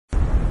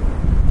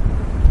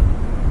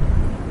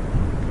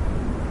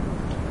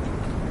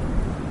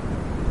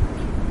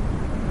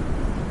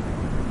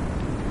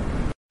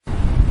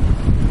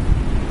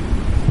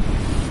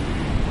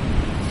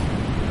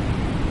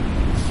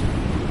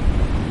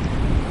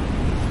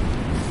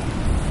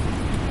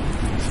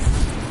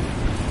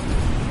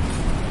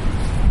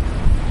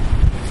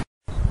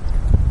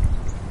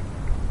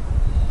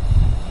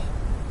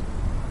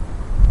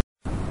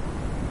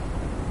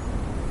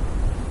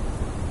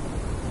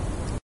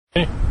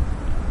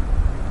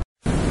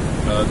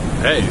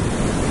Hey,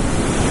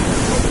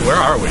 where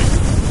are we?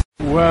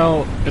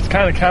 Well, it's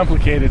kind of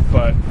complicated,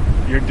 but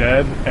you're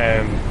dead,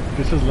 and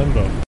this is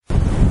limbo.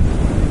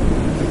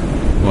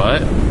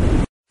 What?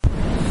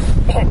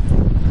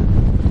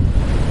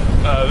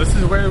 This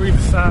is where we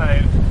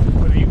decide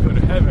whether you go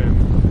to heaven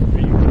or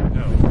you go to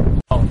hell.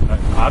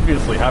 Oh,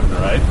 obviously heaven,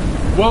 right?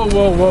 Whoa,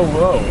 whoa, whoa,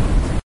 whoa.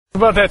 What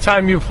about that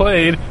time you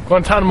played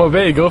Guantanamo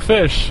Bay Go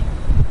Fish?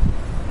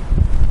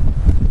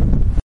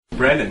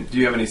 Brandon, do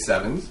you have any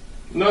sevens?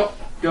 No,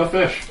 go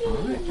fish.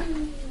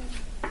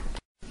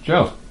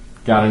 Joe,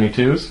 got any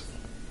twos?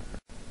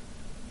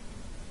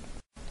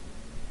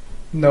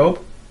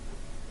 Nope.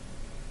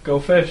 Go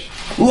fish.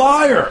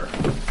 Liar!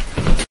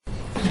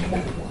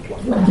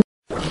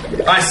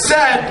 I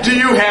said, do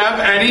you have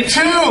any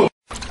twos?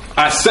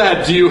 I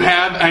said, do you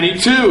have any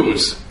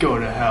twos? Go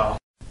to hell.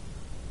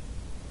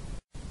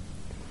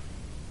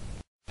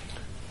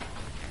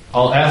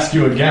 I'll ask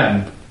you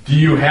again. Do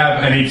you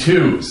have any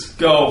twos?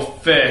 Go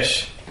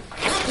fish.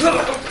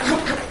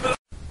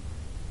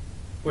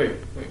 Wait,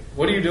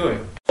 what are you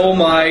doing? Oh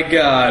my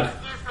god.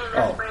 Excuse me,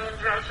 Miss Brand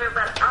Drescher,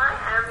 but I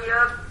am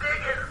your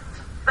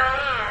biggest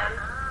fan.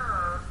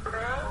 Oh,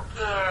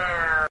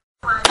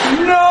 thank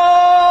you.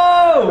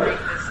 No! Break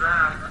this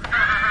up.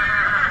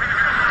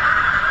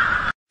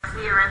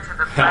 See, you're into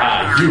the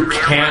You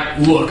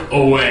can't look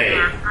away.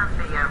 Yeah, not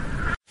for you.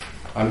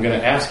 I'm gonna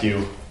ask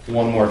you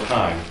one more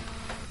time.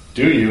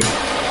 Do you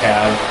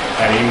have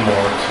any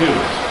more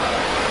twos?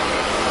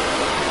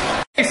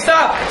 Hey,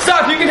 stop!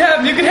 You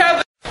can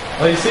have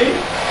Well, you see?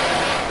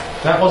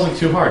 That wasn't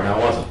too hard, now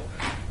was it?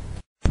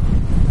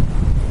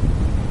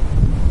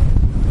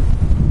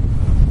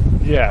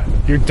 Yeah,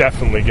 you're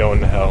definitely going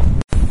to hell.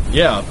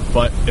 Yeah,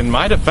 but in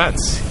my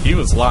defense, he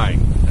was lying,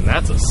 and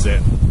that's a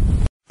sin.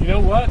 You know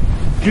what?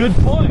 Good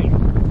point.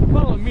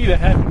 Follow me to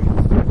heaven.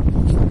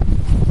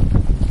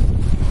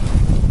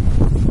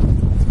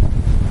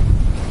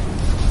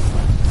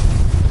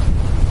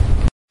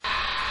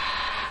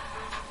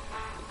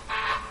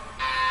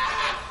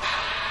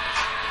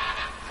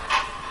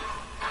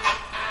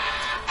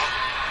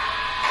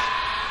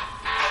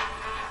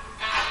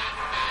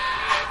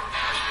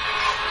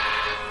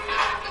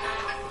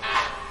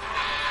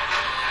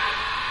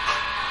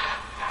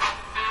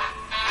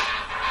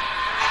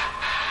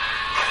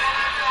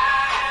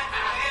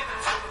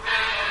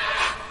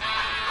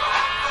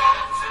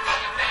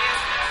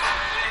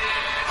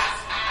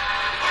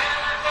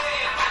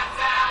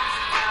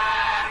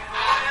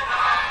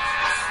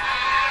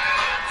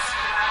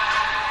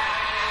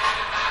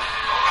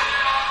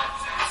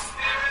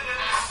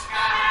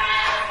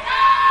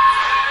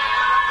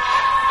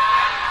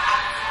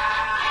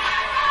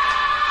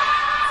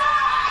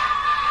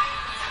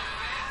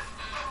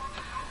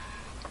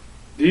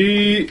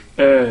 The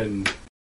end.